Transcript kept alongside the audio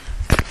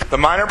The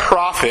Minor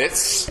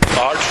Prophets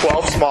are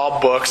 12 small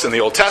books in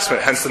the Old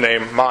Testament, hence the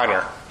name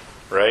Minor,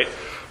 right?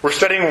 We're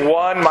studying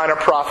one minor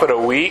prophet a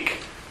week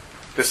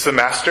this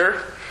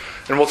semester,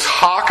 and we'll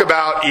talk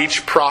about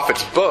each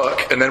prophet's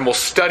book, and then we'll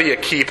study a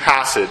key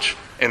passage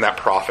in that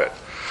prophet.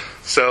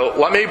 So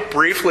let me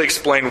briefly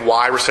explain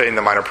why we're studying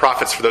the Minor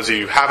Prophets for those of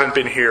you who haven't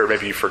been here, or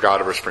maybe you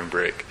forgot over spring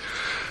break.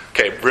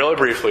 Okay, really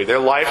briefly, they're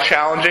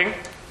life-challenging.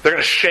 They're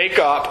going to shake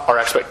up our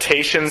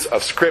expectations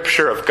of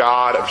Scripture, of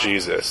God, of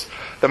Jesus.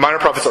 The Minor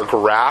Prophets are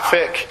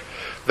graphic.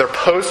 They're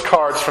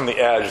postcards from the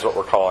edge is what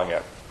we're calling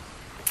it.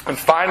 And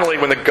finally,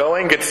 when the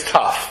going gets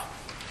tough,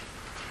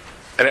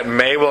 and it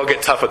may well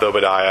get tough with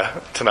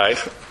Obadiah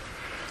tonight,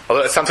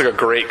 although it sounds like a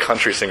great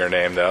country singer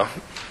name, though.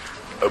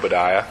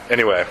 Obadiah.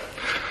 Anyway,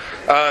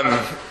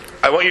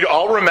 I want you to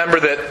all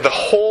remember that the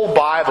whole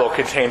Bible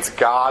contains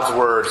God's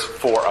words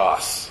for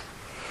us.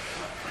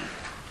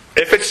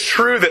 If it's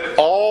true that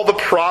all the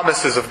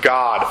promises of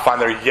God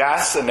find their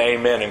yes and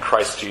amen in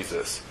Christ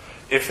Jesus,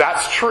 if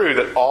that's true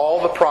that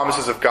all the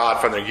promises of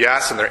God find their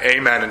yes and their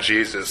amen in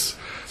Jesus,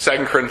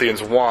 2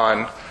 Corinthians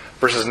 1,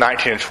 verses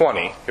 19 and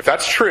 20, if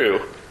that's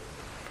true,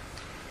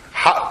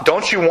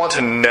 don't you want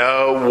to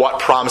know what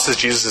promises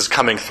Jesus is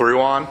coming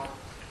through on?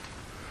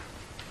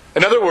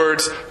 In other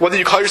words, whether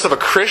you call yourself a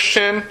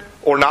Christian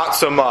or not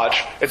so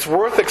much, it's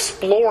worth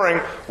exploring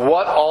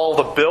what all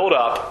the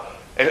build-up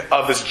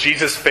of this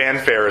Jesus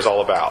fanfare is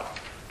all about.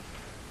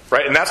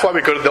 Right? And that's why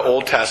we go to the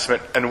Old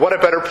Testament. And what a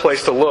better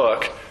place to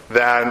look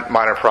than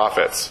Minor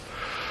Prophets.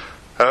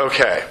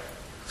 Okay.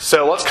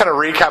 So let's kind of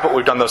recap what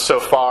we've done so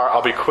far.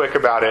 I'll be quick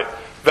about it.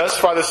 Thus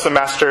far this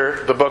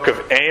semester, the book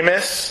of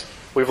Amos.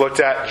 We've looked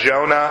at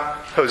Jonah,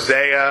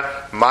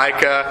 Hosea,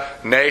 Micah,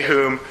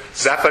 Nahum,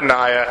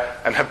 Zephaniah,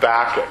 and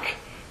Habakkuk.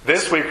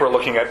 This week we're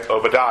looking at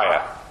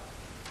Obadiah.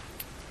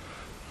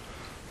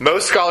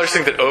 Most scholars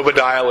think that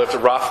Obadiah lived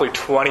roughly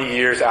 20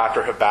 years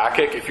after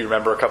Habakkuk, if you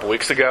remember a couple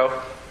weeks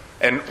ago,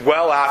 and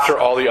well after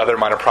all the other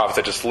minor prophets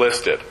I just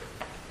listed.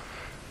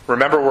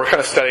 Remember, we're kind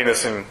of studying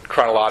this in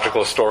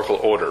chronological, historical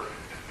order.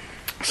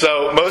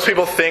 So most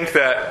people think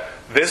that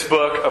this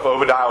book of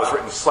Obadiah was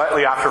written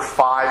slightly after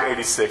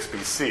 586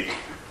 BC.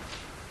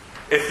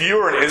 If you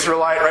were an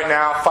Israelite right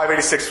now,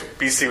 586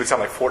 BC would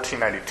sound like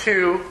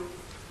 1492,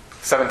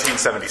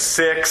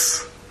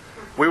 1776.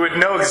 We would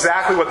know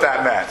exactly what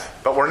that meant,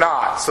 but we're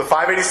not. So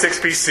 586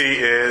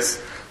 BC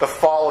is the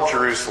fall of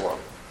Jerusalem,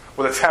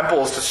 where the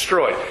temple is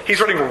destroyed.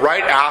 He's writing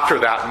right after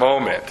that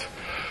moment.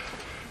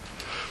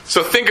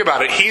 So think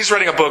about it. He's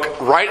writing a book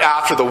right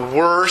after the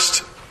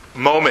worst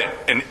moment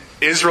in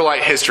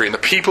Israelite history, in the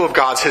people of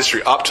God's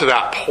history up to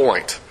that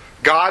point.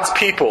 God's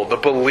people, the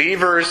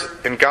believers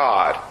in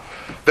God,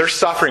 they're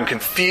suffering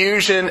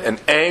confusion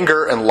and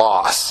anger and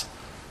loss.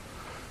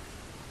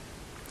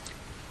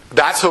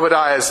 That's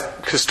Obadiah's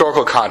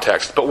historical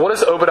context. But what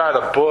is Obadiah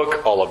the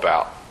book all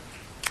about?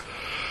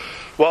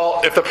 Well,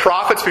 if the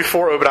prophets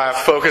before Obadiah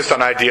focused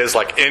on ideas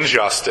like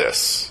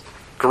injustice,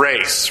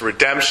 grace,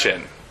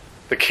 redemption,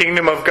 the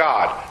kingdom of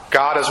God,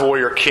 God as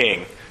warrior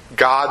king,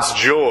 God's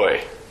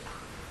joy,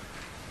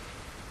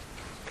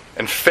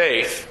 and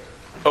faith,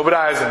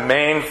 Obadiah's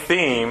main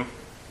theme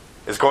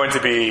is going to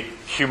be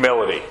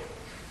humility.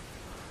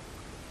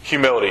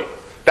 Humility.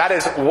 That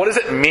is, what does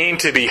it mean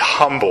to be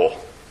humble?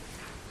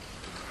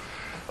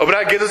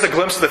 Obadiah gives us a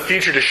glimpse of the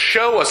future to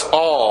show us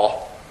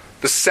all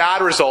the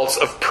sad results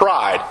of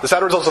pride. The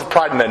sad results of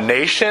pride in a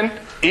nation,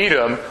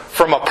 Edom,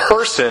 from a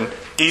person,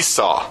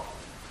 Esau.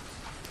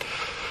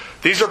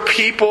 These are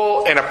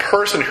people and a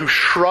person who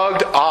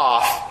shrugged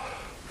off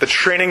the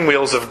training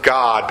wheels of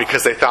God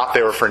because they thought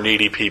they were for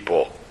needy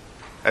people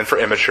and for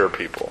immature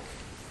people.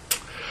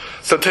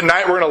 So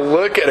tonight we're going to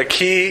look at a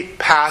key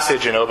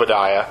passage in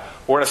Obadiah.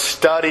 We're going to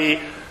study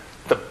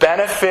the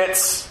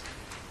benefits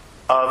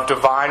of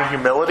divine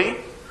humility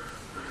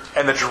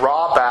and the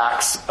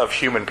drawbacks of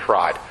human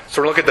pride.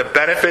 So we're going to look at the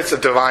benefits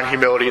of divine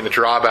humility and the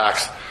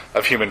drawbacks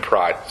of human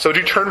pride. So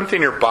do you turn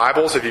within your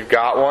Bibles, if you've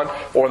got one,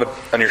 or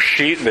on your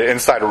sheet, the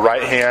inside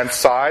right-hand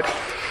side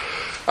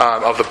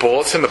of the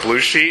bulletin, the blue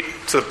sheet,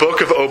 to the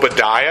book of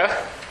Obadiah.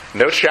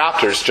 No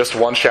chapters, just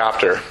one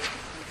chapter.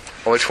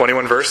 Only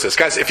 21 verses.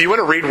 Guys, if you want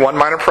to read one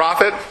minor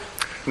prophet,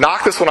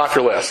 knock this one off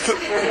your list.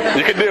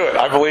 You can do it.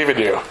 I believe in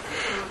you.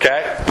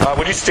 Okay?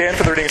 Would you stand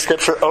for the reading of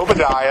Scripture?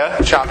 Obadiah,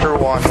 chapter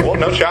 1. Well,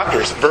 no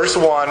chapters. Verse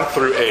 1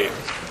 through 8.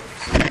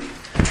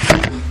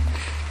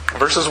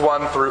 Verses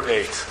 1 through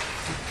 8.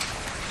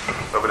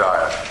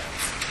 Obadiah.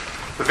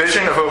 The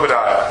vision of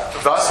Obadiah.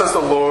 Thus says the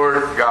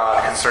Lord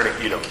God concerning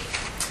Edom.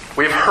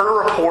 We have heard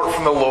a report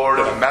from the Lord,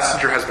 and a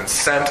messenger has been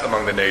sent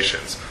among the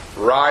nations.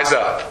 Rise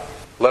up.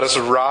 Let us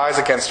rise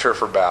against her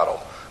for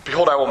battle.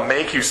 Behold, I will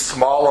make you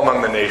small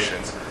among the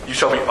nations. You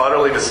shall be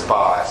utterly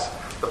despised.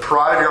 The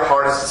pride of your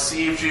heart has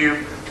deceived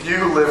you. You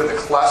who live in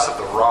the clefts of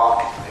the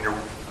rock in your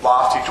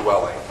lofty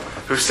dwelling,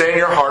 who say in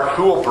your heart,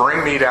 who will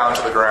bring me down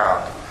to the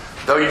ground?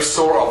 Though you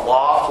soar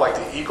aloft like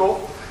the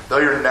eagle, though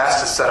your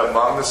nest is set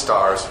among the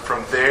stars,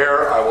 from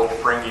there I will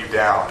bring you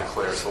down,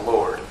 declares the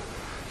Lord.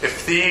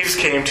 If thieves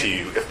came to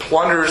you, if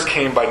plunderers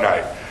came by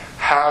night,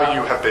 how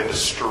you have been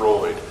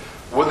destroyed.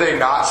 Would they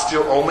not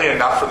steal only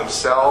enough for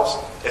themselves?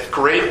 If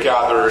grape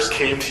gatherers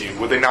came to you,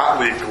 would they not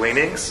leave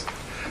gleanings?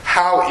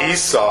 How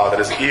Esau, that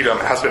is Edom,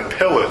 has been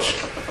pillaged,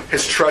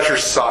 his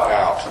treasures sought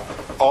out.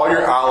 All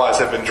your allies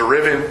have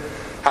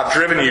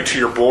driven you to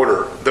your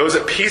border. Those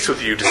at peace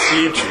with you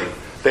deceived you.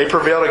 They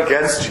prevailed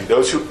against you.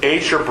 Those who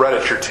ate your bread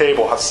at your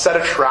table have set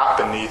a trap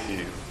beneath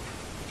you.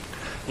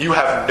 You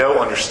have no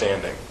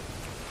understanding.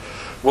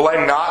 Will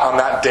I not on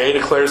that day,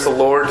 declares the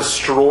Lord,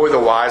 destroy the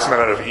wise men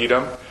out of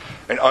Edom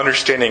and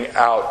understanding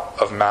out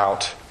of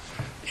Mount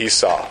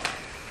Esau?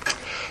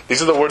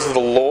 These are the words of the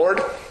Lord.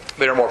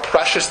 They are more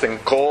precious than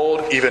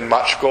gold, even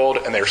much gold,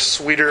 and they are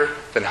sweeter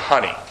than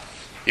honey,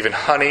 even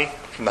honey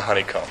from the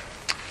honeycomb.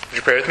 Would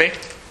you pray with me?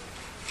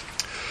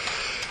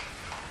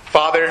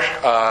 Father,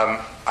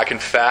 I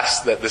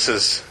confess that this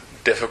is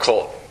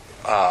difficult,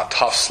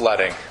 tough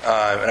sledding.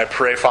 And I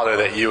pray, Father,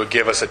 that you would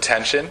give us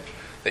attention,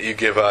 that you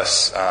give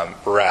us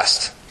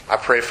rest. I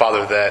pray,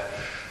 Father, that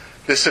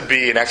this would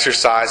be an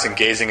exercise in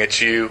gazing at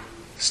you,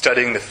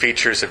 studying the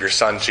features of your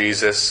Son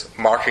Jesus,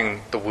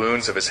 marking the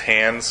wounds of his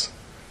hands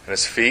and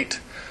his feet,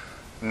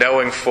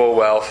 knowing full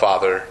well,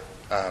 Father,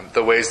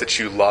 the ways that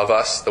you love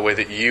us, the way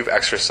that you've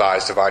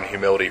exercised divine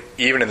humility,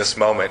 even in this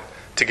moment,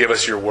 to give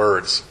us your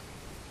words.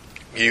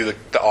 You,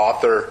 the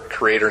author,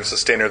 creator, and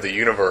sustainer of the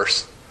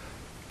universe,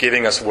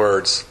 giving us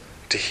words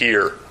to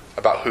hear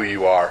about who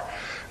you are.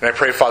 And I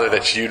pray, Father,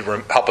 that you'd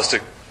help us to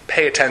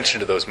pay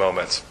attention to those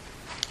moments,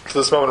 to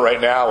this moment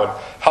right now, and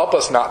help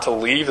us not to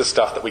leave the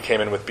stuff that we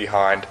came in with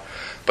behind,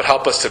 but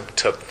help us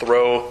to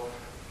throw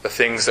the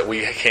things that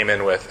we came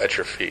in with at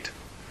your feet.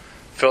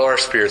 Fill our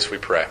spirits, we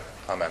pray.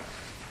 Amen.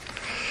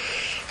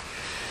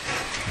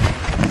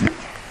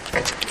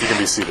 You can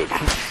be seated.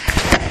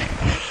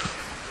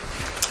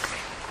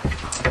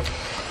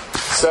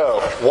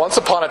 So, once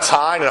upon a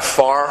time in a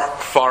far,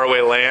 far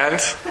away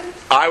land,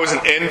 I was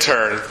an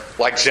intern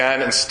like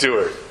Jen and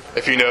Stuart,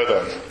 if you know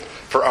them,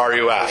 for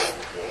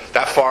RUF.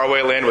 That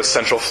faraway land was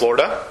Central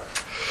Florida.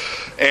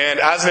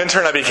 And as an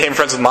intern, I became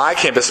friends with my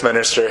campus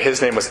minister.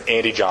 His name was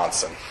Andy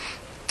Johnson.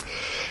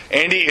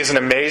 Andy is an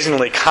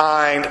amazingly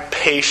kind,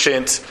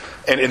 patient,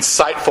 and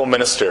insightful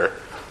minister.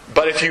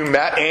 But if you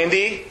met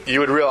Andy,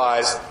 you would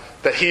realize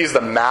that he is the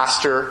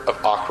master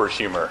of awkward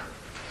humor.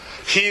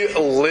 He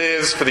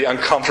lives for the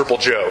uncomfortable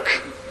joke.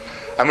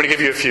 I'm going to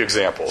give you a few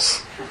examples.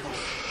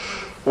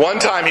 One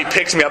time he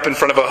picked me up in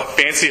front of a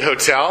fancy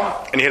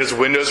hotel, and he had his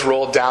windows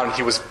rolled down, and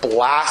he was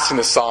blasting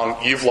the song,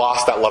 "You've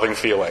Lost That Loving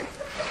Feeling."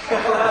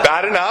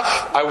 Bad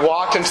enough, I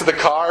walked into the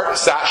car,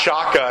 sat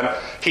shotgun.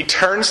 He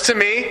turns to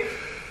me,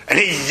 and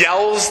he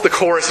yells the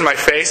chorus in my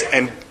face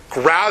and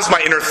grabs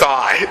my inner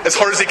thigh as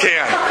hard as he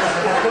can.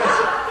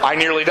 I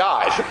nearly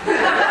died.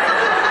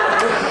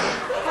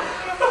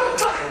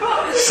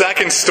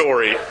 Second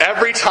story.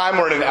 Every time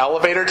we're in an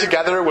elevator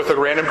together with a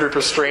random group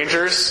of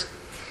strangers,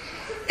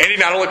 Andy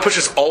not only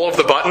pushes all of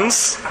the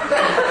buttons,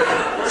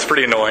 it's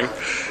pretty annoying,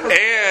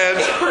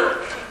 and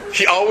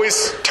he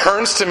always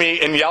turns to me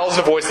and yells in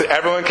a voice that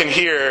everyone can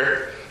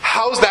hear,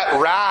 "How's that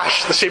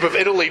rash the shape of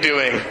Italy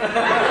doing?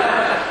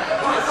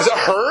 Does it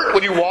hurt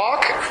when you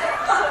walk?"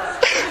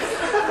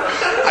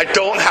 I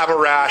don't have a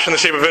rash in the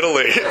shape of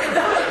Italy,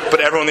 but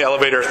everyone in the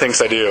elevator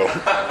thinks I do.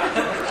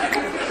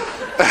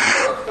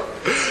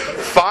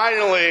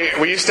 Finally,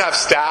 we used to have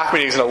staff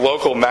meetings in a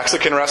local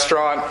Mexican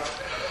restaurant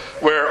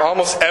where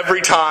almost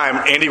every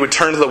time Andy would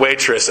turn to the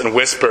waitress and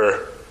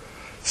whisper,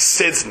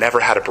 "Sid's never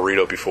had a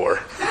burrito before."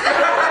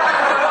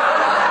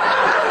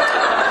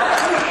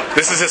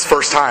 This is his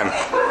first time.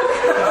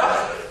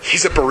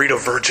 He's a burrito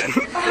virgin.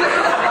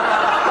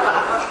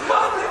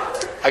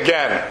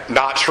 Again,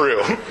 not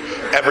true.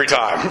 Every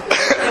time.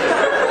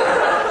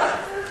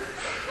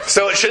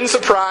 So it shouldn't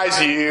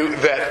surprise you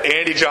that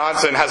Andy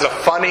Johnson has a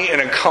funny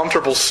and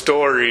uncomfortable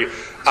story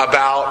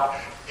about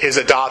his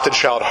adopted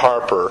child,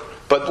 Harper.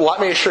 But let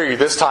me assure you,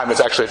 this time it's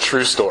actually a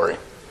true story.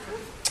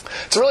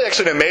 It's really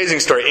actually an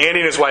amazing story. Andy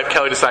and his wife,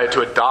 Kelly, decided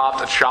to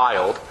adopt a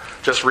child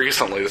just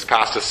recently, this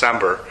past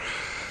December.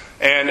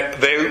 And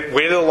they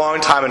waited a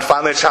long time, and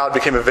finally a child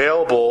became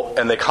available,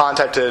 and they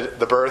contacted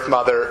the birth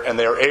mother, and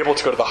they were able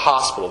to go to the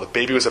hospital. The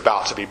baby was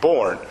about to be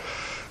born.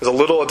 It was a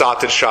little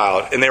adopted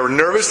child, and they were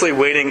nervously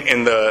waiting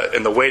in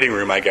the waiting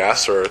room, I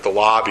guess, or the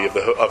lobby of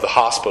the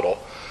hospital.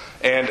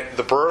 And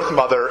the birth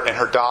mother and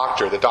her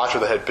doctor, the doctor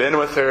that had been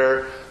with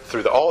her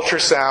through the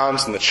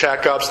ultrasounds and the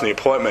checkups and the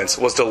appointments,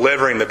 was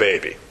delivering the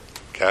baby.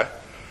 Okay?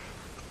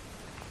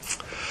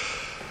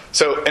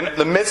 So in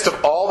the midst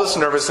of all this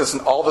nervousness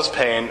and all this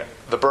pain,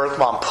 the birth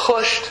mom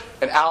pushed,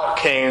 and out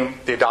came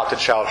the adopted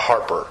child,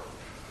 Harper.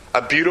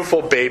 A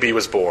beautiful baby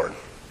was born.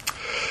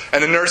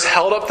 And the nurse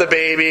held up the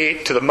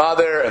baby to the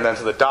mother and then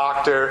to the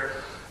doctor.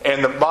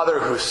 And the mother,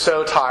 who was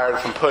so tired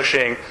from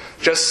pushing,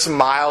 just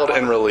smiled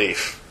in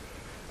relief.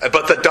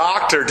 But the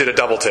doctor did a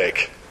double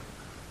take.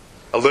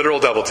 A literal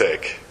double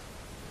take.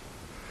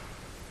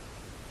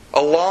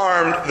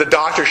 Alarmed, the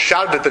doctor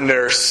shouted at the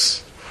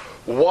nurse,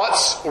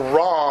 "What's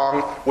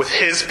wrong with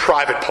his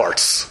private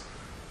parts?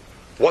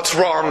 What's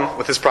wrong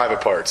with his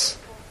private parts?"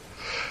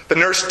 The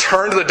nurse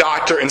turned to the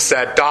doctor and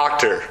said,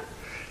 "Doctor,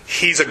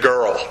 he's a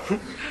girl.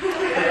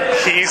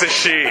 He's a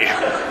she."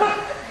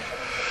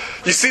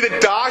 You see, the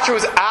doctor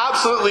was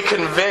absolutely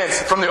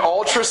convinced from the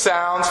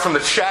ultrasounds, from the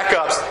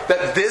checkups,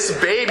 that this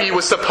baby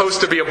was supposed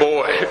to be a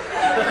boy.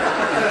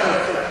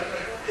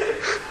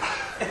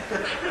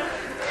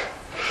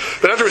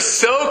 The doctor was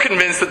so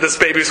convinced that this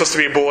baby was supposed to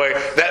be a boy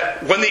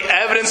that when the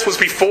evidence was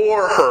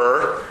before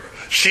her,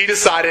 she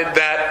decided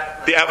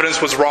that the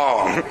evidence was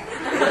wrong.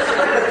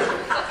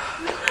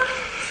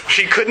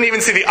 She couldn't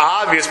even see the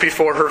obvious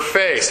before her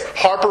face.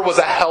 Harper was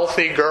a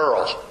healthy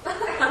girl.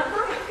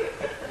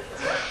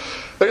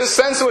 There's a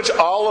sense in which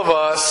all of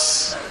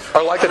us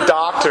are like the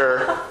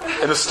doctor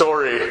in the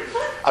story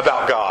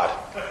about God.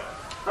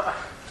 Look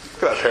at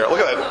that pair. Look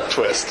at that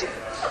twist.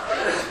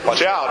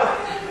 Watch out.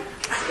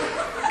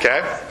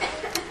 Okay?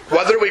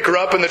 Whether we grew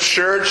up in the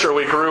church or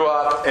we grew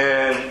up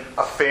in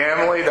a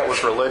family that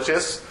was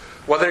religious,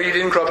 whether you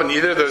didn't grow up in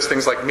either of those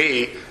things like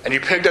me, and you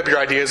picked up your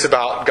ideas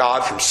about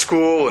God from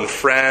school and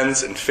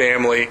friends and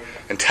family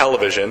and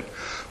television,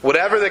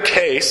 whatever the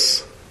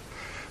case,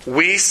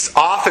 we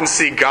often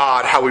see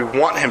God how we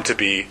want Him to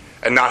be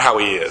and not how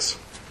He is.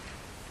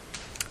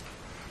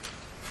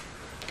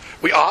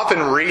 We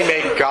often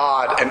remake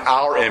God in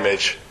our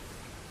image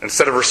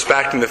instead of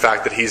respecting the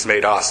fact that He's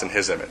made us in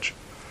His image.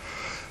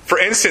 For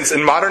instance,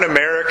 in modern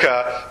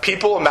America,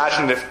 people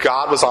imagined if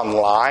God was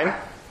online,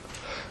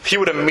 He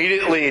would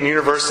immediately and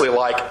universally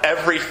like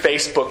every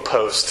Facebook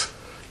post,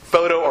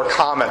 photo, or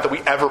comment that we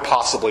ever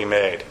possibly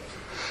made.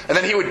 And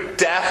then He would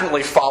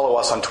definitely follow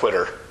us on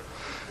Twitter.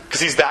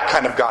 Because He's that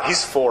kind of God.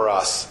 He's for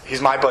us. He's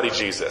my buddy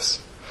Jesus.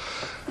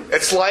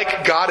 It's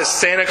like God is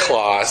Santa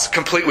Claus,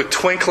 complete with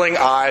twinkling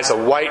eyes, a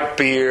white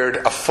beard,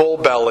 a full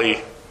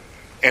belly,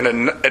 and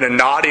a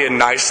naughty and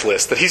nice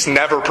list that He's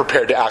never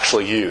prepared to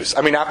actually use.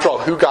 I mean, after all,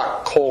 who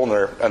got coal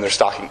in their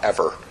stocking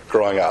ever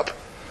growing up?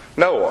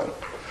 No one.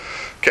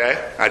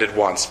 Okay? I did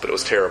once, but it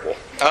was terrible.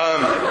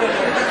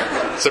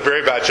 It's a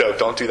very bad joke.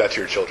 Don't do that to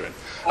your children.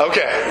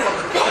 Okay.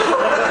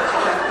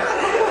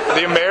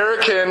 The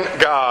American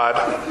God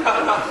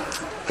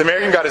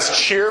is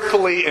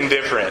cheerfully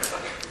indifferent.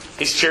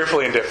 He's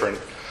cheerfully indifferent.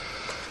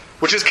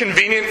 Which is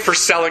convenient for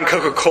selling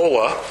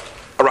Coca-Cola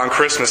around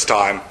Christmas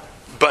time,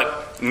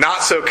 but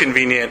not so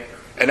convenient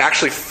and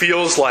actually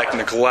feels like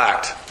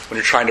neglect when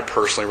you're trying to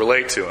personally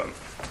relate to Him.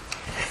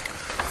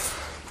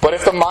 But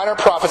if the minor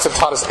prophets have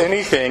taught us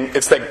anything,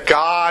 it's that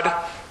God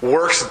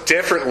works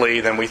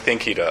differently than we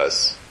think He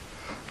does.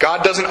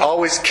 God doesn't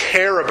always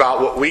care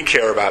about what we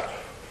care about.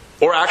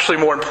 Or actually,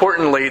 more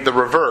importantly, the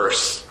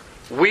reverse.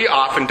 We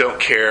often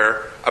don't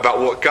care about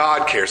what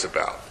God cares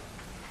about.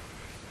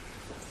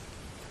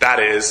 That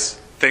is,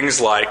 things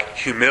like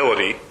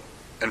humility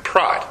and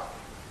pride.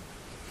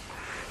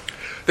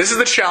 This is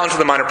the challenge of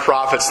the minor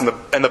prophets,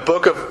 and the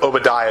book of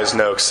Obadiah is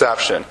no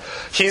exception.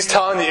 He's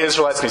telling the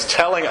Israelites and he's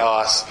telling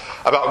us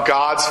about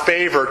God's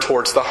favor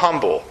towards the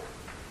humble.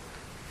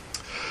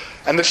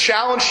 And the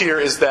challenge here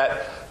is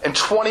that in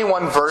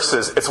 21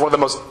 verses, it's one of the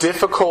most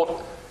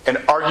difficult and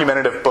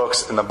argumentative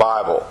books in the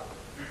Bible.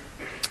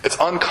 It's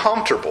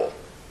uncomfortable,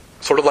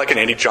 sort of like an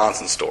Andy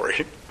Johnson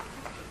story.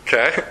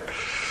 Okay?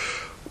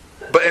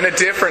 But in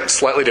a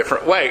slightly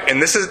different way.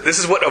 And this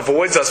is what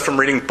avoids us from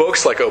reading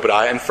books like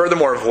Obadiah, and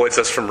furthermore avoids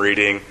us from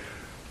reading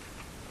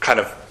kind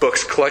of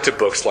collected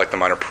books like the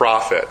Minor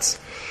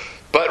Prophets.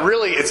 But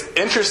really, it's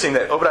interesting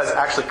that Obadiah is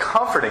actually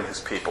comforting his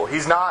people.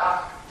 He's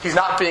not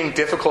being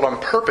difficult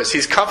on purpose.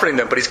 He's comforting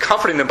them, but he's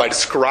comforting them by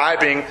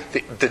describing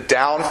the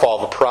downfall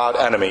of a proud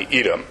enemy,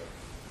 Edom.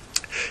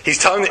 He's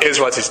telling the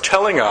Israelites, he's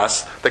telling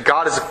us that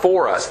God is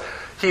for us.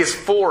 He is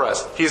for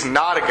us. He is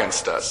not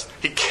against us.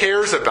 He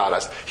cares about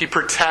us. He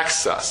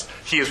protects us.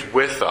 He is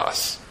with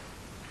us.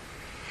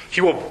 He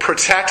will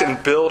protect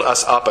and build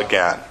us up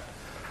again.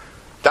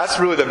 That's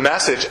really the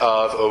message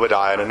of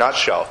Obadiah in a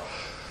nutshell.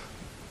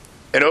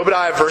 In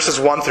Obadiah verses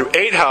 1 through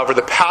 8, however,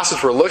 the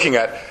passage we're looking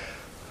at,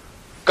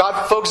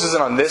 God focuses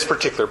in on this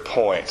particular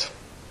point.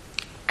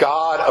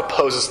 God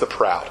opposes the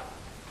proud,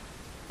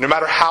 no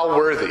matter how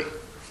worthy.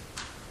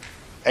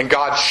 And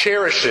God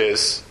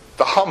cherishes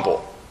the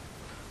humble,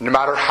 no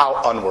matter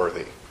how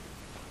unworthy.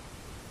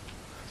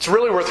 It's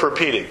really worth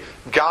repeating.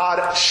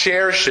 God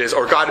cherishes,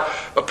 or God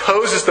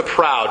opposes the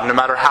proud, no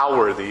matter how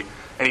worthy,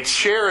 and He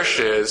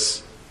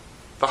cherishes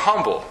the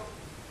humble,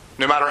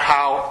 no matter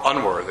how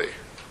unworthy.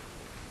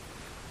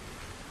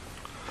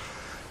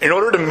 In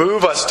order to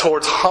move us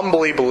towards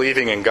humbly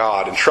believing in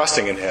God and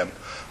trusting in Him,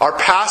 our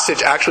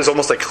passage actually is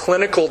almost a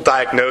clinical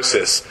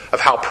diagnosis of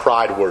how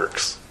pride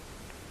works.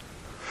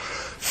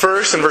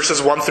 First, in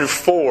verses 1 through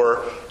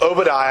 4,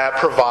 Obadiah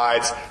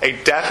provides a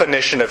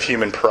definition of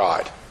human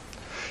pride.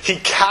 He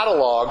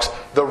catalogs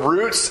the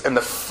roots and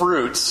the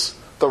fruits,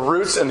 the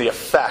roots and the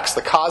effects,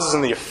 the causes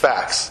and the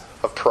effects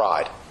of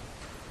pride.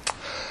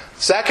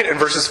 Second, in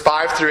verses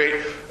 5 through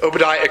 8,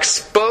 Obadiah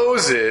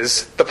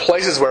exposes the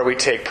places where we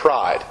take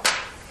pride.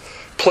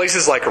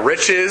 Places like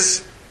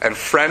riches and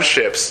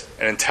friendships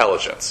and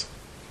intelligence.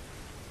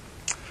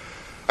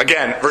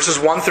 Again, verses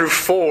 1 through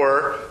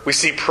 4, we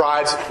see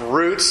pride's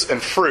roots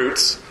and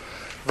fruits.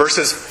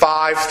 Verses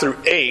 5 through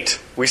 8,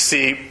 we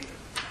see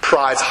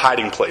pride's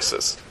hiding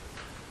places.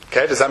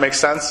 Okay, does that make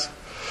sense?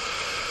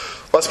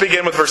 Let's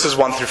begin with verses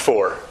 1 through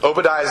 4.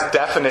 Obadiah's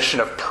definition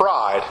of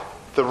pride,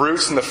 the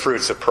roots and the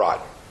fruits of pride.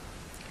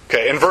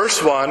 Okay, in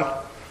verse 1,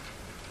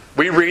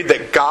 we read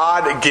that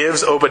God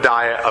gives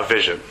Obadiah a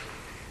vision.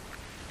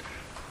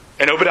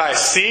 And Obadiah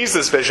sees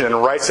this vision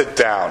and writes it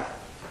down.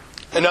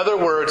 In other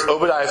words,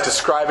 Obadiah is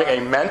describing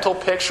a mental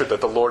picture that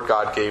the Lord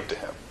God gave to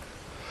him.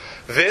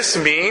 This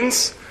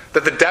means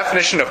that the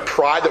definition of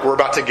pride that we're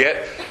about to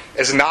get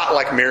is not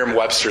like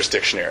Merriam-Webster's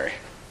dictionary.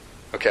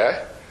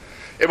 Okay?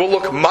 It will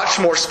look much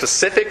more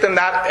specific than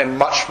that and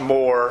much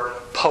more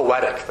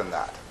poetic than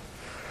that.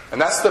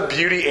 And that's the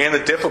beauty and the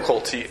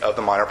difficulty of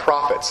the minor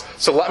prophets.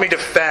 So let me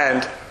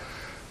defend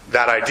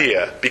that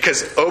idea,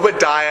 because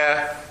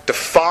Obadiah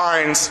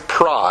defines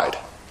pride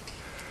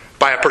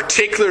by a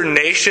particular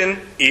nation,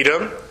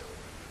 Edom,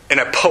 in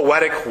a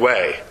poetic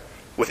way,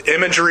 with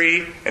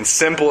imagery and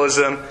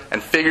symbolism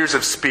and figures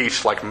of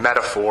speech like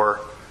metaphor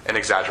and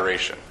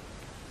exaggeration.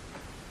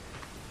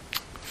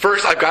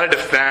 First, I've got to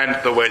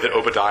defend the way that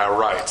Obadiah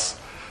writes,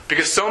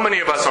 because so many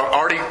of us are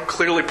already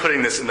clearly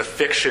putting this in the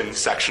fiction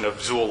section of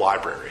Zool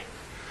Library.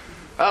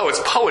 Oh,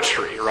 it's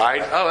poetry,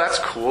 right? Oh, that's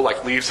cool,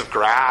 like Leaves of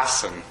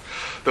Grass, and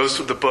those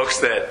are the books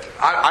that...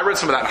 I read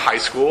some of that in high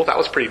school. That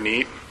was pretty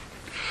neat.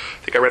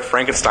 I think I read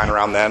Frankenstein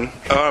around then.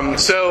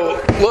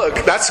 So, look,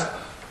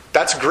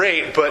 that's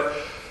great, but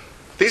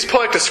these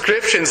poetic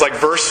descriptions, like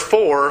verse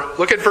 4,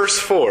 look at verse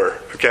 4,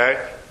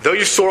 okay? Though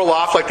you soar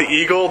aloft like the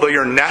eagle, though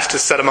your nest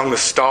is set among the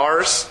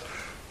stars.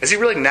 Is he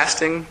really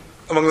nesting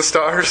among the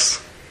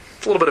stars?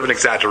 It's a little bit of an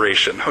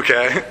exaggeration,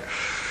 okay?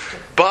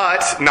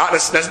 But not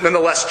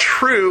nonetheless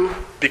true,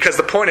 because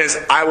the point is,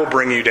 I will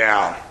bring you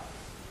down.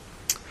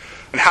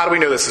 And how do we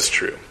know this is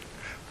true?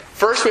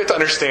 First, we have to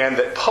understand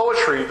that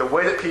poetry, the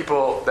way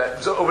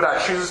that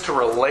Obadiah chooses to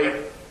relate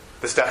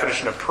this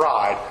definition of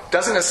pride,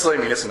 doesn't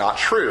necessarily mean it's not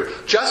true.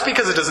 Just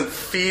because it doesn't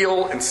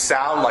feel and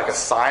sound like a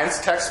science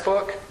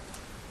textbook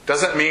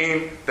doesn't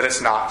mean that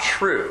it's not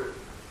true.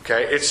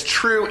 Okay? It's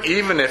true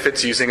even if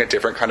it's using a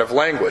different kind of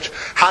language.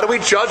 How do we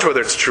judge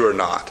whether it's true or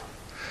not?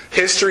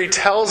 History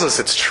tells us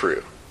it's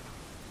true.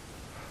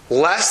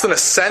 Less than a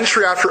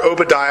century after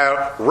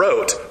Obadiah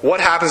wrote, what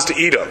happens to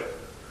Edom?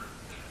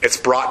 It's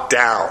brought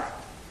down.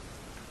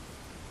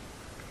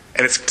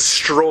 And it's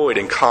destroyed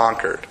and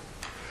conquered.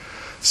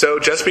 So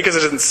just because it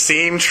doesn't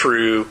seem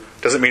true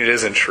doesn't mean it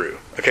isn't true.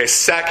 Okay,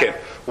 second,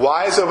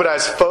 why is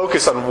Obadiah's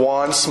focus on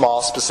one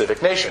small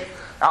specific nation?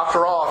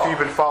 After all, if you've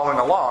been following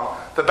along,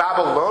 the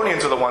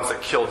Babylonians are the ones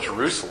that killed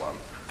Jerusalem.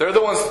 They're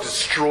the ones that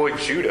destroyed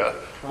Judah.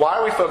 Why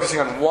are we focusing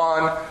on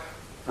one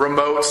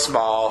remote,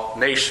 small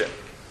nation?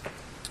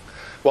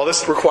 Well,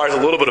 this requires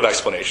a little bit of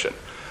explanation.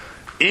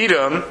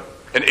 Edom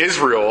and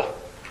Israel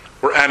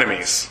were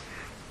enemies,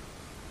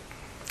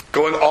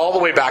 going all the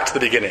way back to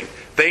the beginning.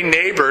 They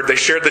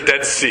shared the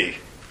Dead Sea.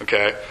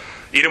 Okay?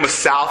 Edom was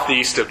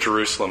southeast of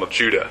Jerusalem, of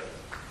Judah,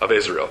 of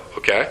Israel.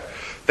 Okay?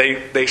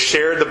 They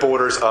shared the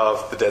borders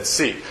of the Dead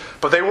Sea.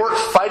 But they weren't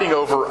fighting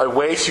over a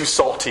way too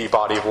salty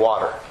body of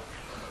water.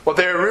 What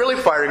they were really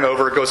fighting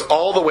over goes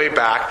all the way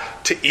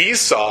back to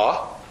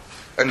Esau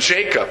and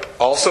Jacob,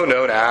 also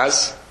known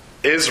as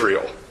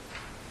Israel.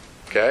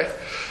 Okay?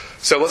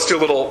 So let's do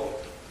a little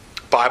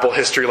Bible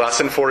history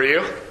lesson for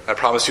you. I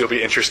promise you it'll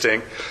be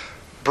interesting.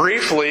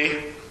 Briefly,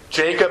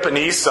 Jacob and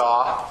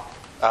Esau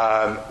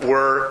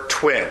were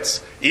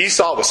twins.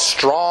 Esau was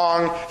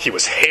strong. He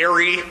was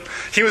hairy.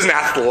 He was an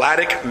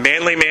athletic,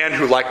 manly man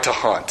who liked to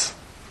hunt.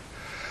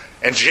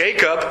 And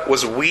Jacob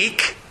was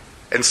weak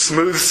and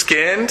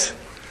smooth-skinned,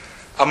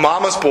 a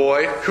mama's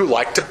boy who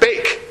liked to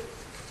bake.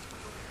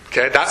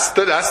 Okay, that's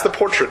the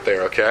portrait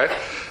there, okay?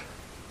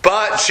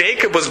 But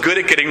Jacob was good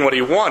at getting what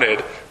he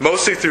wanted,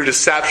 mostly through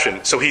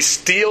deception. So he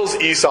steals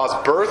Esau's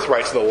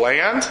birthright to the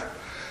land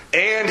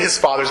and his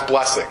father's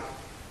blessing.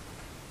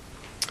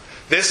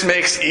 This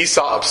makes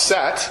Esau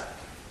upset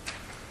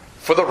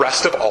for the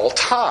rest of all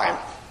time,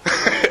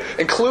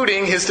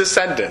 including his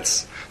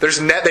descendants.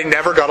 They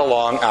never got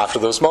along after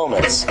those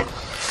moments. Can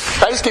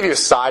I just give you a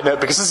side note,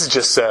 because this is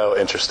just so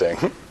interesting.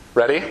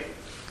 Ready?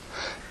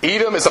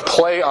 Edom is a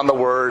play on the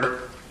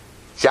word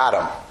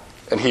Yadam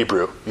in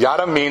Hebrew.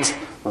 Yadam means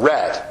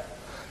red.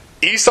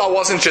 Esau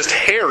wasn't just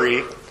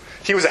hairy,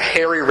 he was a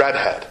hairy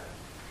redhead.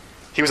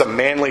 He was a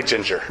manly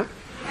ginger.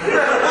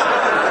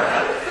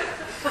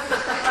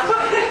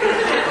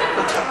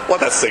 Let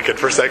that sink in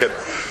for a second.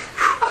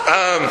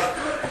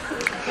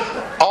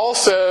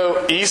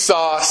 Also,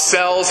 Esau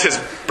sells his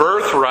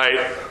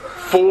birthright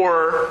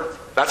for,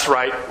 that's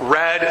right,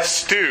 red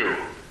stew.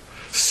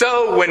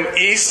 So when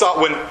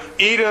Esau,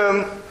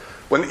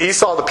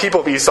 the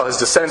people of Esau, his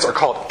descendants, are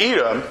called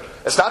Edom,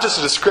 it's not just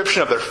a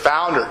description of their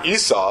founder,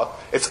 Esau,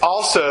 it's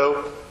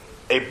also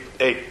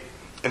a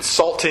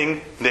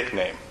insulting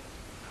nickname.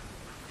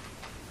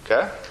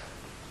 Okay?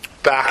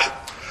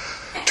 Back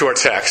to our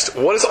text.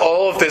 What does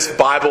all of this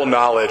Bible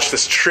knowledge,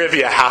 this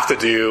trivia, have to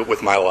do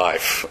with my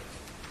life?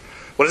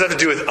 What does that have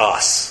to do with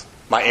us?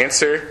 My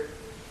answer,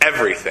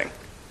 everything.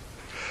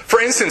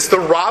 For instance, the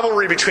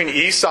rivalry between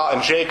Esau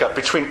and Jacob,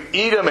 between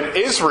Edom and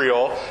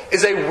Israel,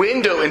 is a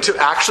window into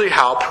actually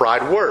how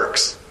pride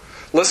works.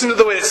 Listen to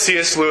the way that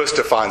C.S. Lewis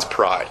defines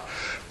pride.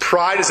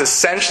 Pride is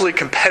essentially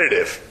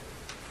competitive.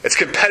 It's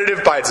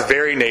competitive by its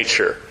very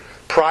nature.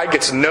 Pride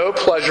gets no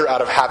pleasure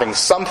out of having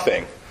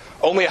something,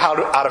 only out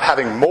of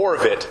having more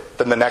of it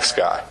than the next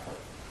guy.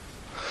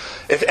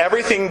 If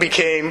everything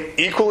became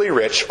equally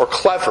rich or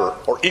clever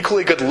or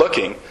equally good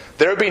looking,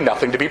 there would be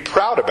nothing to be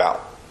proud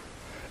about.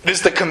 It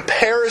is the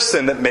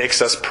comparison that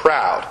makes us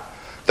proud,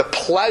 the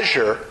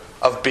pleasure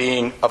of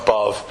being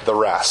above the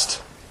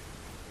rest.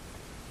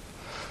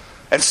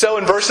 And so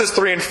in verses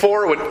 3 and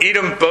 4, when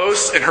Edom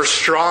boasts in her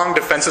strong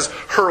defenses,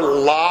 her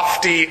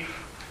lofty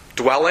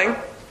dwelling,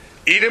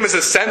 Edom is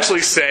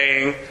essentially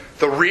saying,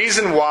 the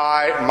reason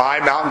why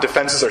my mountain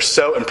defenses are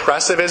so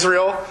impressive,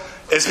 Israel,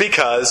 is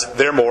because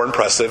they're more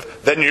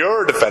impressive than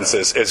your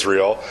defenses,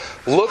 Israel.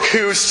 Look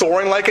who's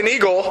soaring like an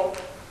eagle,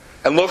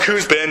 and look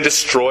who's been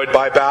destroyed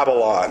by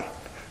Babylon.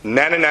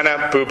 Nana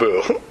nana boo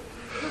boo.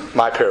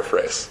 My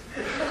paraphrase.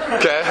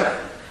 Okay?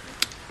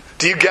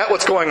 Do you get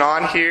what's going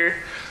on here?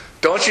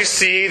 Don't you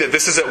see that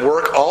this is at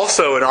work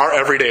also in our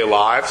everyday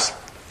lives?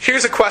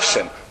 Here's a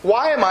question.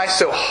 Why am I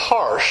so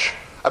harsh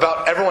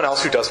about everyone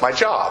else who does my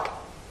job?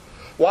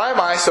 Why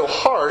am I so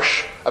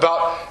harsh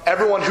about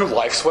everyone who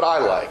likes what I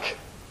like?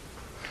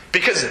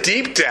 Because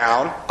deep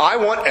down, I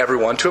want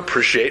everyone to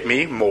appreciate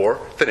me more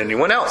than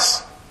anyone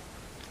else.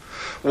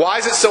 Why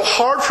is it so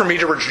hard for me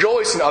to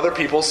rejoice in other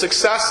people's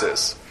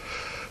successes?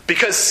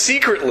 Because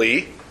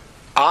secretly,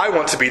 I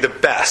want to be the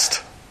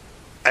best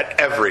at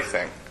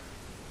everything.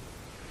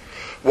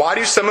 Why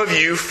do some of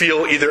you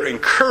feel either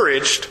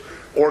encouraged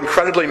or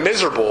incredibly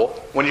miserable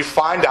when you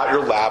find out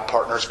your lab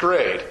partner's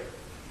grade?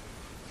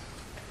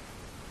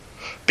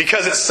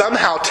 Because it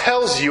somehow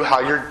tells you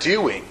how you're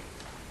doing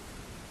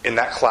in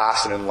that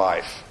class and in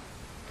life.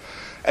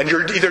 And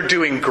you're either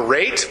doing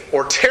great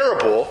or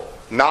terrible,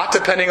 not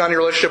depending on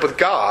your relationship with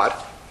God,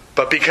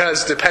 but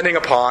because depending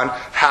upon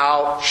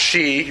how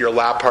she, your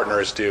lab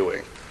partner, is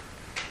doing.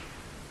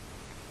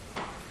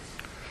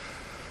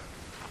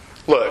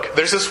 Look,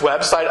 there's this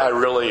website I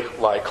really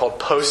like called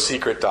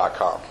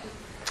postsecret.com.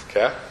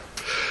 Okay?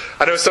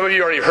 I know some of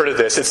you already heard of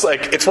this. It's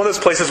one of those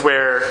places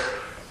where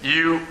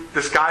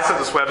this guy set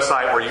this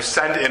website where you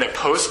send in a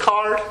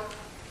postcard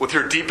with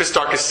your deepest,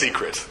 darkest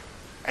secret.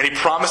 And he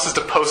promises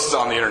to post it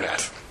on the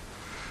internet.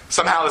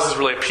 Somehow this is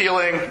really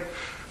appealing.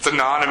 It's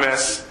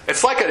anonymous.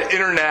 It's like an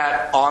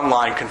internet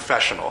online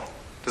confessional.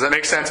 Does that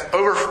make sense?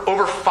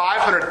 Over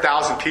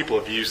 500,000 people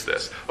have used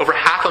this. Over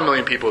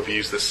 500,000 people have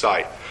used this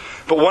site.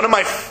 But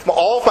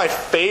all of my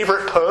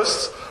favorite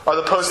posts are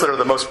the posts that are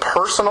the most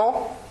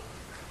personal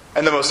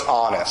and the most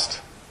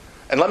honest.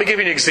 And let me give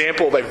you an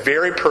example of a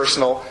very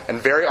personal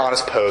and very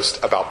honest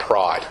post about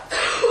pride.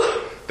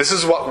 This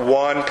is what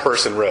one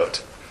person wrote.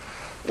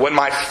 When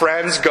my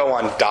friends go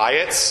on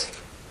diets,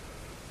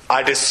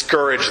 I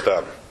discourage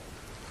them.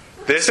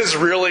 This is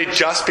really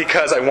just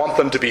because I want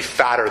them to be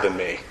fatter than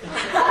me.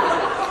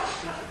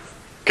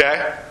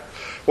 Okay?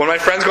 When my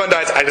friends go on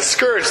diets, I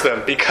discourage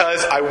them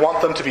because I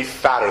want them to be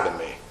fatter than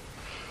me.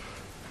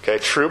 Okay,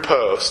 true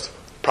post.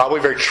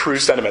 Probably very true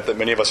sentiment that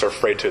many of us are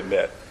afraid to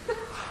admit.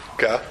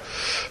 Okay?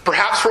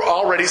 Perhaps we're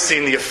already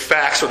seeing the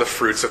effects or the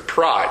fruits of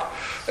pride.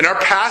 In our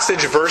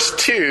passage, verse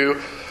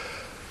 2,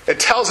 it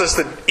tells us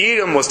that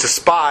Edom was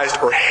despised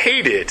or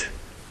hated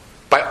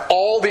by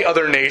all the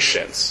other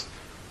nations.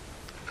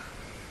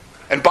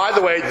 And by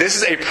the way, this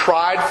is a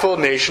prideful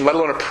nation, let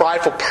alone a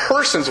prideful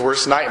person's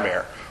worst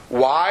nightmare.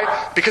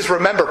 Why? Because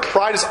remember,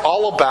 pride is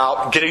all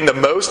about getting the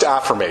most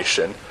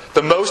affirmation,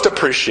 the most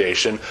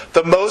appreciation,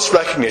 the most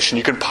recognition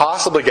you can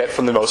possibly get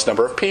from the most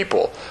number of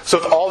people. So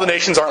if all the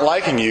nations aren't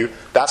liking you,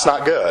 that's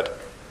not good.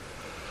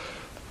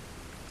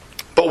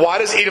 But why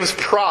does Edom's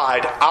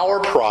pride, our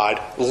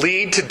pride,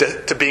 lead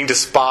to being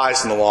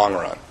despised in the long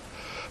run?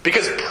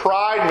 Because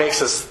pride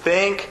makes us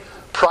think,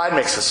 pride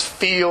makes us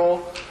feel,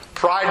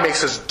 pride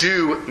makes us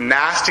do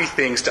nasty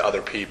things to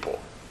other people.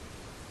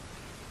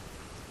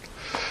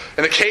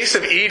 In the case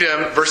of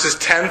Edom, verses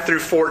 10 through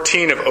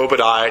 14 of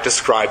Obadiah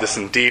describe this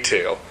in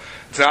detail.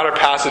 It's not our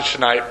passage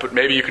tonight, but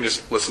maybe you can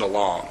just listen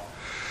along.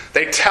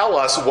 They tell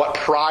us what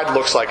pride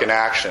looks like in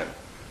action.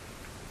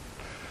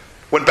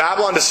 When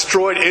Babylon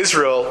destroyed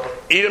Israel,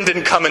 Edom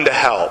didn't come in to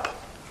help.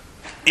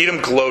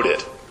 Edom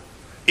gloated.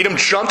 Edom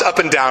jumped up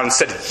and down and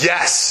said,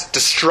 "Yes,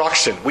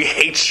 destruction, we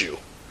hate you."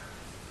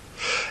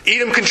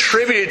 Edom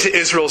contributed to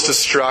Israel's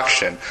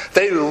destruction.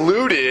 They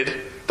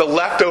looted the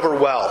leftover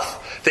wealth.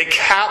 They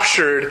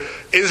captured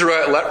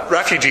Israelite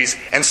refugees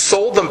and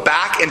sold them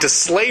back into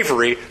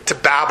slavery to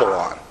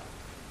Babylon.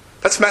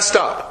 That's messed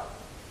up.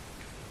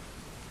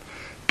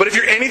 But if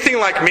you're anything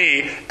like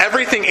me,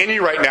 everything in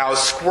you right now is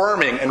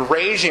squirming and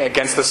raging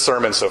against this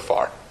sermon so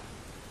far.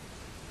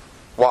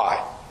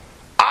 Why?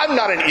 I'm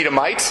not an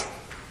Edomite.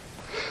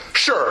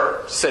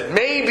 Sure, said,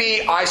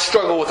 maybe I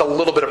struggle with a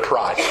little bit of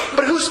pride.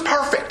 But who's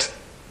perfect?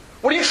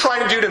 What are you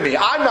trying to do to me?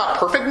 I'm not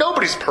perfect.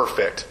 Nobody's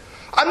perfect.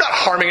 I'm not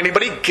harming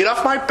anybody. Get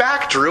off my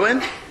back,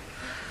 Druin.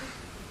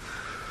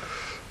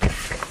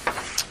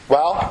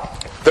 Well,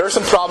 there are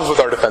some problems with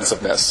our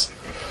defensiveness.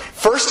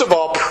 First of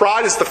all,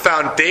 pride is the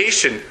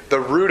foundation, the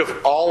root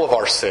of all of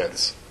our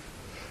sins.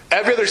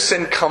 Every other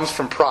sin comes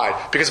from pride.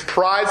 Because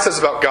pride says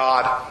about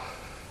God,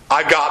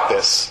 I got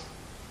this.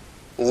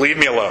 Leave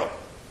me alone.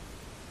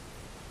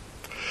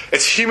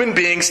 It's human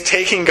beings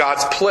taking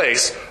God's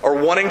place or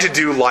wanting to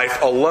do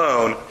life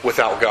alone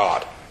without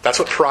God. That's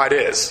what pride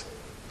is.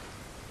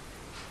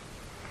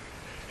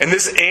 And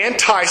this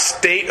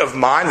anti-state of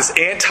mind, this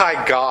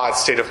anti-God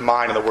state of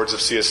mind, in the words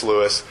of C.S.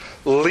 Lewis,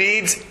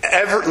 leads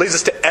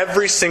us to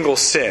every single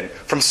sin.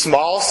 From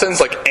small sins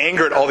like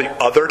anger at all the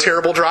other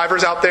terrible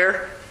drivers out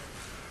there.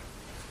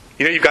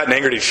 You know you've gotten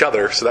angry at each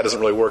other, so that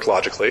doesn't really work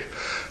logically.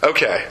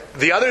 Okay.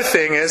 The other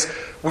thing is,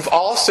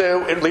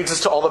 it leads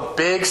us to all the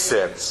big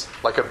sins,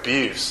 like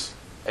abuse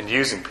and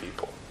using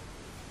people.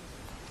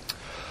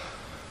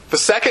 The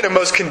second and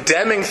most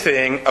condemning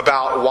thing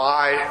about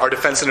why our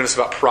defensiveness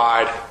about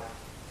pride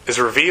is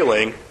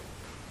revealing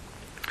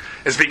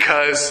is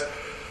because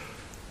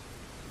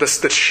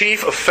the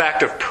chief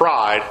effect of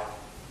pride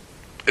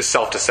is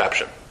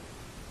self-deception.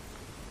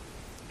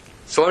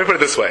 So let me put it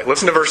this way.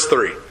 Listen to verse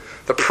 3.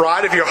 The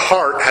pride of your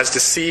heart has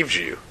deceived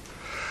you.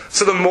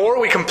 So the more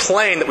we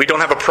complain that we don't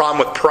have a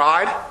problem with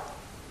pride,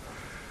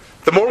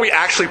 the more we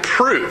actually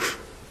prove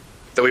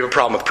that we have a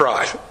problem with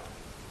pride.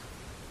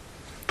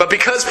 But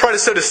because pride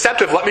is so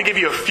deceptive, let me give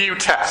you a few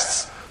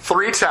tests.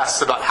 3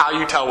 tests about how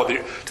you tell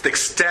to the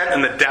extent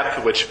and the depth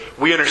of which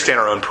we understand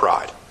our own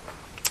pride.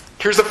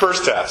 Here's the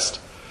first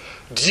test.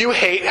 Do you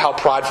hate how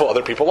prideful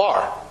other people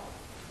are?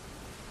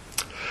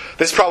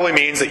 This probably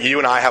means that you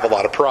and I have a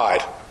lot of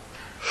pride.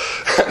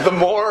 The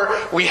more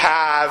we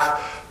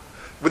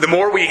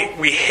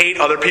hate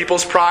other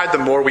people's pride, the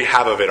more we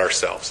have of it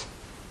ourselves.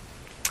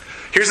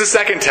 Here's the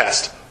second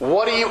test.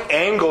 What do you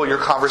angle your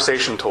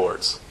conversation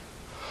towards?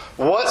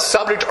 What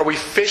subject are we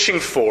fishing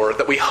for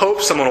that we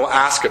hope someone will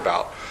ask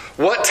about?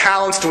 What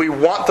talents do we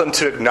want them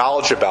to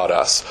acknowledge about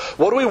us?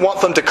 What do we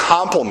want them to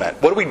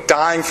compliment? What are we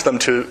dying for them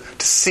to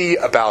see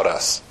about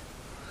us?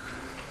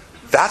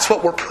 That's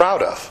what we're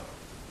proud of.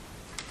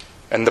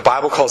 And the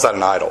Bible calls that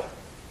an idol.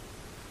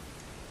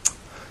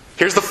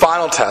 Here's the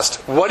final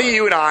test. What do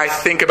you and I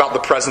think about the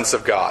presence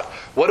of God?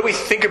 What do we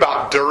think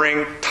about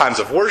during times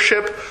of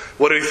worship?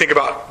 What do we think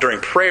about during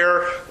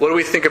prayer? What do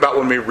we think about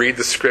when we read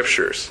the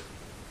Scriptures?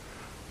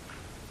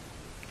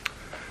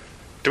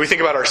 Do we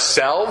think about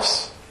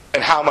ourselves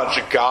and how much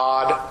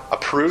God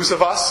approves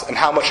of us and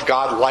how much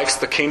God likes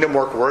the kingdom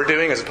work we're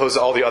doing as opposed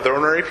to all the other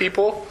ordinary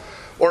people?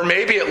 Or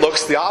maybe it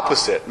looks the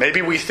opposite.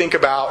 Maybe we think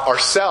about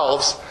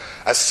ourselves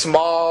as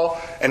small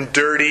and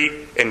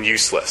dirty and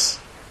useless.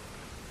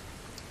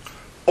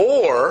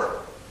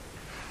 Or,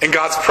 in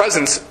God's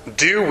presence,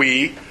 do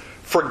we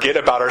forget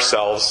about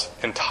ourselves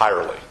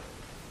entirely?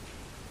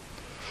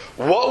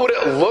 What would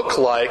it look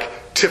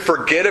like to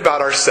forget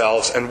about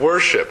ourselves and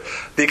worship?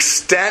 The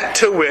extent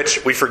to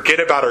which we forget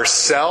about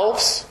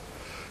ourselves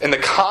in the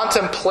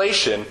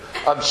contemplation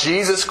of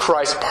Jesus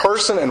Christ's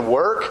person and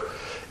work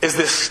is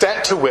the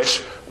extent to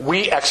which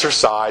we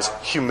exercise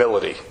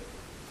humility.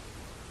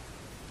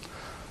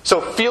 So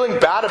feeling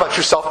bad about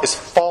yourself is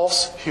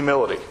false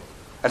humility.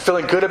 And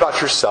feeling good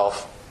about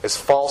yourself is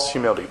false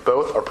humility.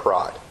 Both are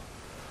pride.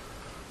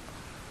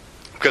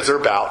 Because they're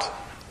about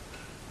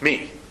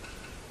me.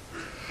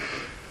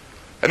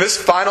 And this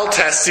final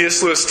test,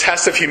 C.S. Lewis'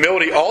 test of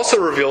humility,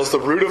 also reveals the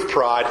root of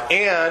pride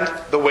and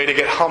the way to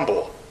get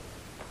humble.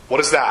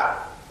 What is that?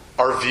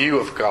 Our view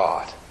of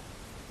God.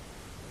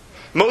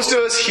 Most of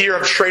us here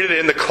have traded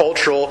in the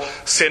cultural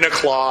Santa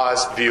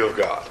Claus view of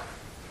God.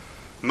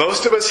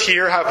 Most of us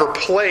here have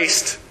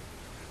replaced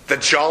the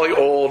jolly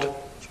old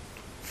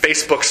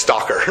Facebook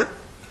stalker.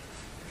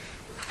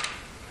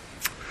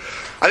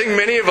 I think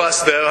many of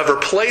us, though, have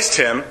replaced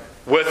him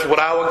with what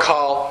I would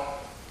call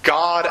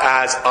God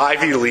as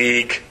Ivy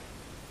League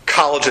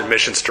college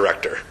admissions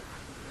director.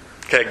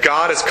 Okay,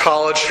 God as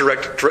college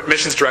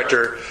admissions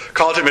director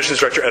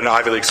at an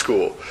Ivy League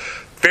school.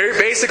 Very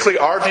basically,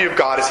 our view of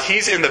God is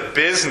He's in the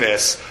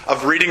business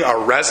of reading our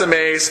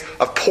resumes,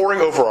 of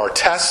poring over our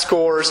test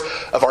scores,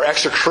 of our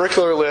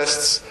extracurricular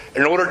lists,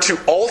 in order to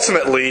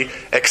ultimately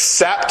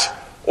accept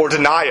or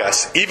deny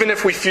us, even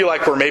if we feel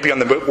like we're maybe on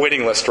the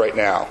waiting list right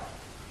now.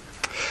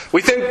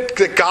 We think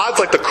that God's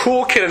like the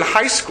cool kid in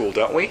high school,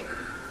 don't we?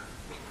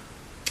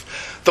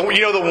 The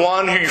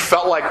one who you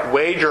felt like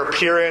weighed your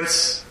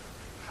appearance,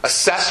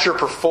 assessed your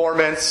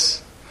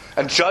performance,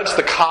 and judged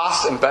the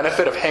cost and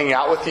benefit of hanging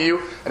out with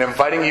you and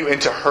inviting you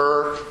into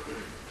her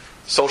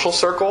social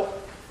circle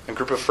and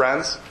group of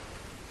friends.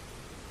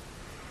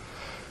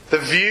 The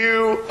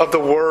view of the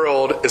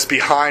world is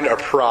behind our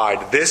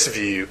pride. This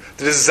view,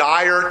 the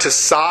desire to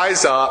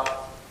size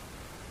up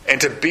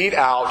and to beat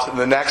out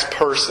the next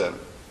person.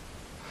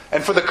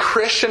 And for the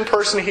Christian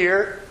person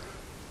here,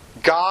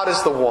 God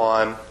is the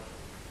one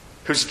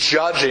who's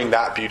judging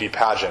that beauty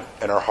pageant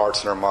in our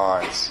hearts and our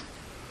minds.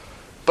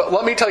 But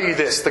let me tell you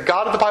this, the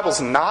God of the Bible is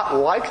not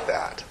like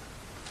that.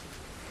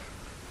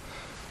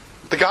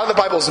 The God of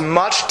the Bible is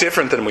much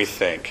different than we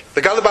think.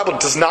 The God of the Bible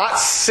does not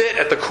sit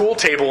at the cool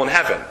table in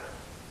heaven.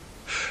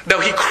 No,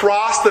 he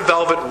crossed the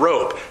velvet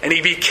rope and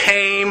he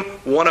became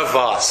one of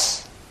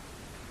us.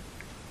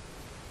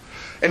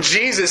 And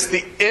Jesus,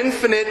 the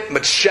infinite,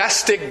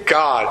 majestic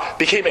God,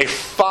 became a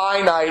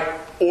finite,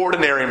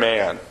 ordinary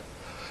man.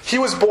 He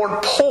was born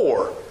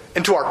poor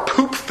into our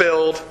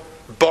poop-filled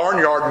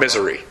barnyard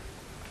misery.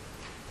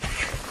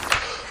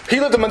 He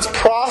lived amongst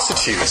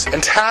prostitutes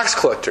and tax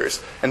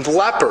collectors and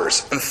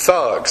lepers and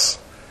thugs.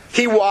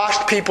 He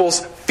washed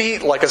people's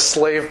feet like a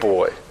slave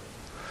boy.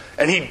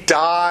 And he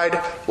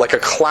died like a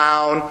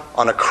clown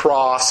on a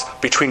cross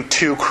between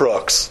two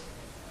crooks.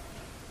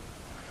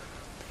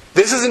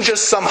 This isn't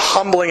just some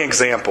humbling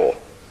example.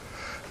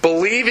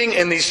 Believing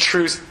in these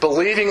truths,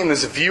 believing in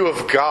this view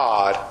of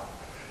God,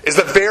 is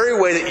the very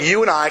way that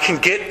you and I can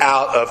get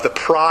out of the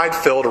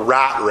pride-filled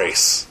rat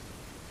race.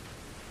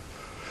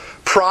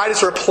 Pride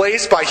is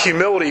replaced by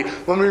humility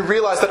when we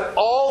realize that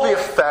all the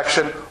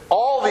affection,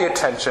 all the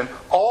attention,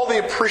 all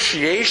the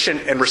appreciation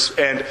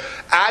and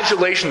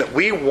adulation that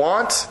we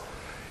want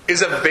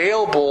is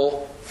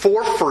available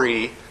for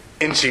free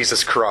in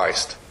Jesus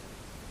Christ.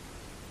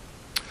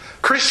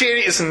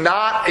 Christianity is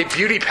not a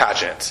beauty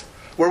pageant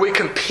where we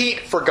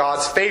compete for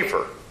God's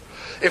favor.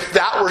 If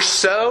that were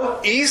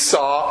so,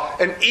 Esau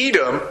and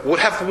Edom would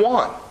have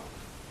won.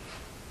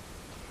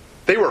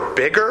 They were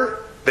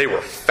bigger, they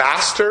were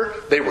faster,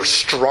 they were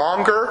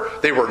stronger,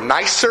 they were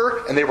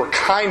nicer, and they were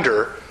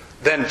kinder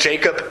than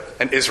Jacob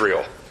and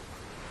Israel.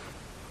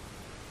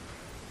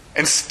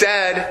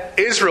 Instead,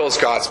 Israel is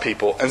God's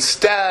people.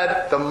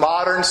 Instead, the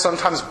modern,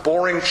 sometimes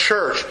boring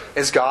church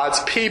is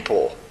God's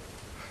people.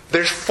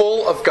 They're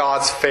full of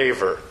God's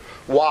favor.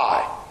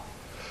 Why?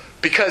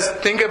 Because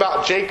think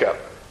about Jacob.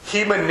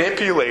 He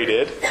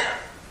manipulated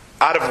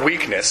out of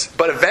weakness,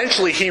 but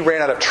eventually he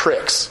ran out of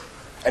tricks.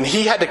 And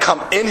he had to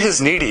come in his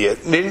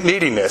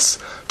neediness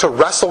to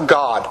wrestle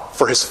God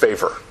for his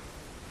favor.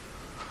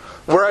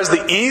 Whereas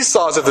the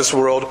Esau's of this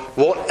world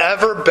won't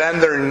ever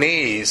bend their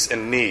knees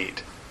in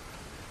need.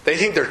 They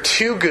think they're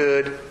too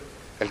good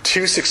and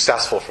too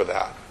successful for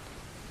that.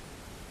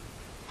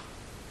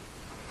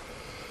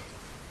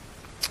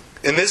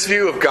 And this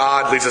view of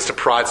God leads us to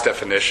pride's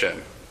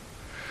definition.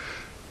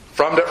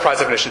 From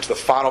pride's definition to the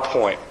final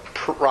point,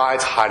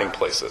 pride's hiding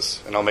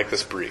places. And I'll make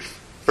this brief.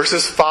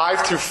 Verses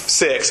 5 through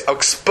 6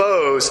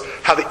 expose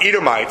how the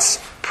Edomites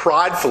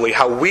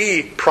how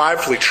we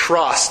pridefully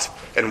trust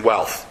in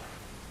wealth.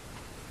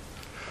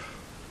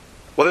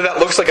 Whether that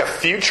looks like a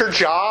future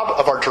job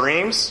of our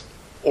dreams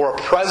or a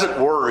present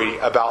worry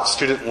about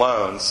student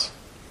loans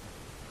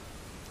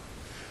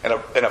and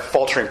a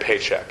faltering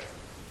paycheck.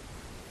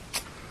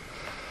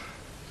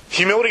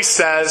 Humility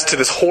says to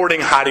this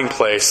hoarding hiding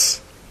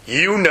place,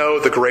 you know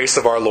the grace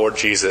of our Lord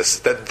Jesus,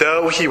 that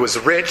though he was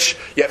rich,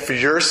 yet for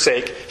your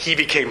sake he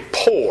became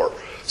poor,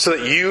 so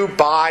that you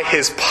by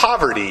his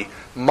poverty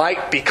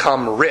might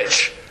become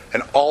rich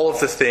in all of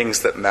the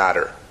things that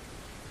matter.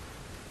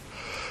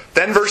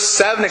 Then verse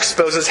 7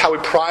 exposes how we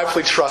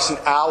pridefully trust in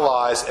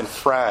allies and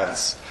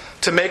friends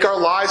to make our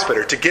lives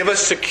better, to give us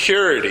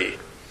security,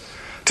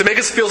 to make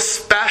us feel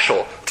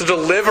special, to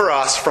deliver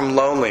us from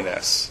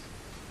loneliness.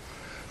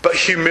 But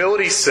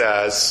humility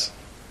says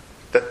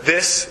that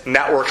this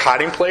network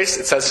hiding place,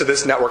 it says to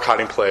this network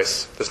hiding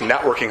place, this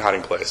networking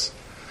hiding place,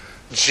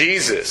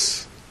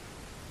 Jesus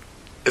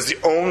is the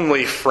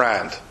only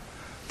friend,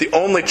 the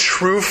only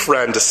true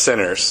friend to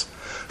sinners.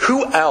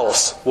 Who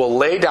else will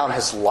lay down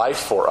his life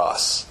for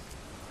us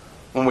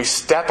when we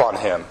step on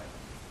him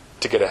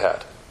to get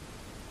ahead?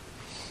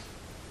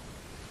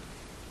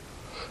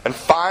 And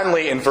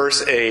finally, in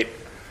verse 8,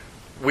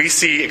 we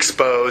see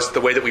exposed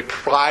the way that we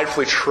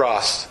pridefully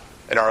trust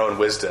in our own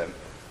wisdom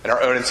and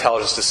our own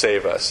intelligence to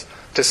save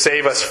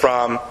us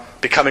from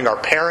becoming our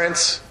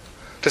parents,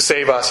 to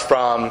save us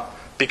from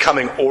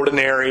becoming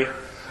ordinary,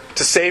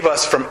 to save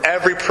us from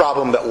every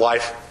problem that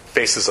life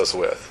faces us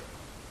with.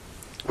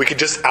 We could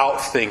just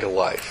outthink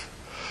life.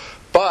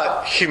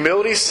 But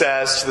humility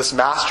says to this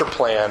master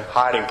plan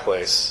hiding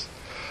place,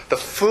 the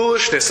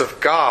foolishness of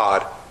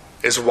God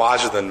is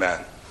wiser than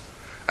men,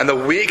 and the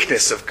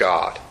weakness of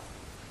God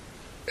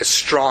is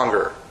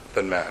stronger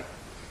than men.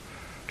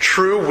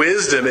 True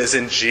wisdom is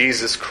in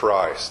Jesus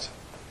Christ.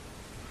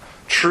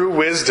 True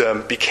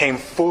wisdom became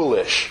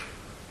foolish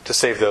to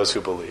save those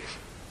who believe.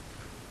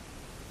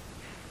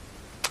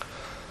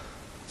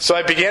 So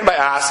I began by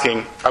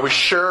asking, are we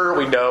sure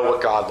we know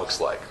what God looks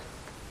like?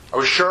 Are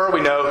we sure we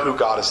know who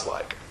God is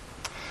like?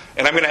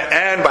 And I'm going to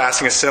end by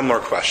asking a similar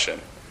question.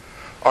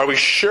 Are we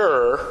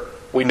sure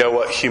we know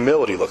what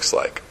humility looks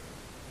like?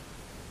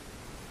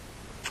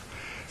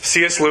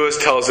 C.S.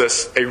 Lewis tells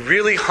us a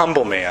really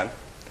humble man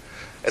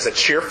is a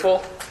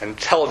cheerful,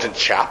 intelligent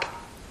chap,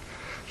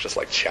 just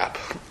like chap,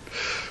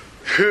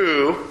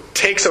 who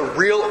takes a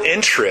real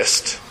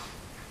interest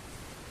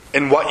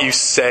in what you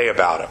say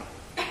about him,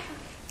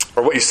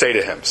 or what you say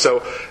to him.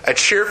 So a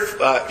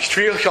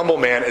truly humble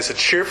man is a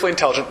cheerfully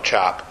intelligent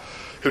chap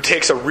who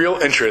takes a real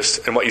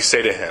interest in what you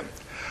say to him.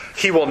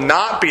 He will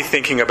not be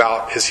thinking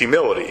about his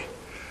humility.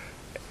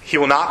 he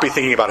will not be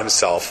thinking about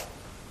himself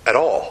at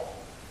all.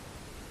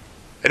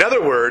 In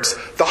other words,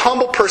 the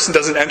humble person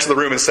doesn't enter the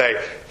room and say,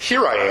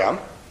 "Here I am."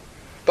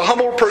 The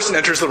humble person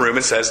enters the room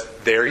and says,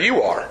 "There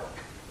you are."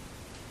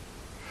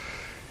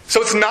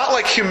 So it's not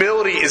like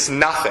humility is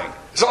nothing.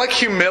 It's not like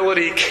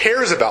humility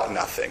cares about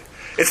nothing.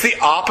 It's the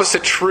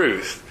opposite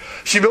truth.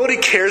 Humility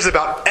cares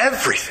about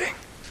everything.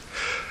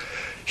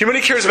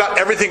 Humility cares about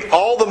everything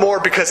all the more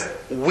because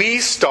we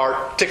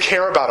start to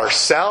care about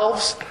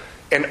ourselves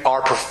and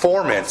our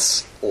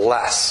performance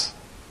less.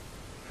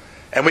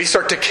 And we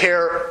start to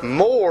care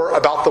more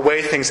about the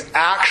way things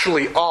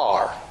actually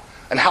are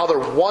and how they're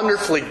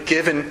wonderfully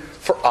given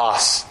for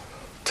us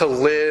to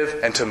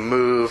live and to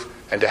move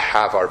and to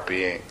have our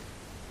being.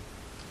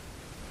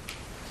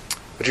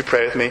 Would you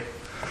pray with me?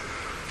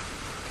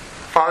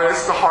 Father,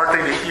 this is a hard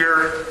thing to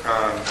hear,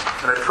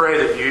 and I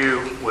pray that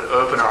you would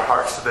open our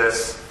hearts to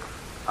this,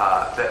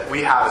 that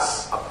we have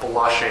a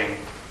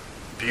blushing,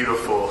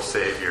 beautiful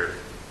Savior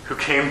who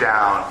came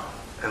down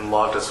and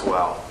loved us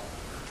well,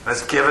 and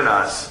has given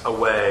us a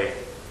way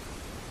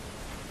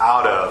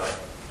out of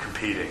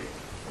competing,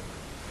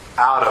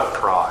 out of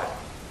pride,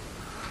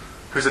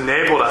 who's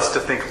enabled us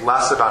to think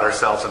less about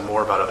ourselves and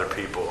more about other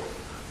people,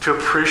 to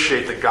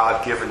appreciate the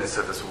God-givenness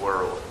of this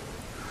world.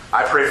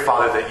 I pray,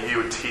 Father, that you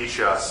would teach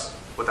us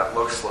what that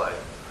looks like.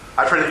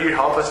 I pray that you'd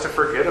help us to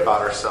forget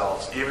about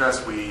ourselves, even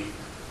as we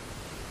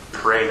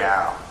pray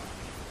now,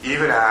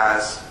 even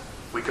as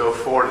we go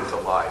forward into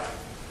life.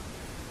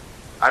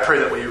 I pray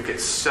that we would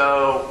get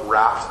so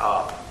wrapped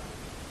up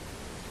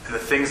in the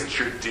things that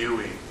you're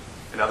doing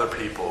in other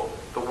people,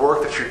 the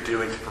work that you're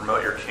doing to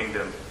promote your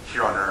kingdom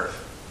here on earth,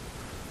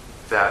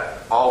 that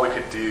all we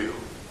could do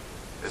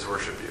is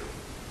worship you.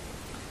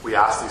 We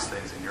ask these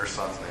things in your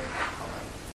Son's name. Amen.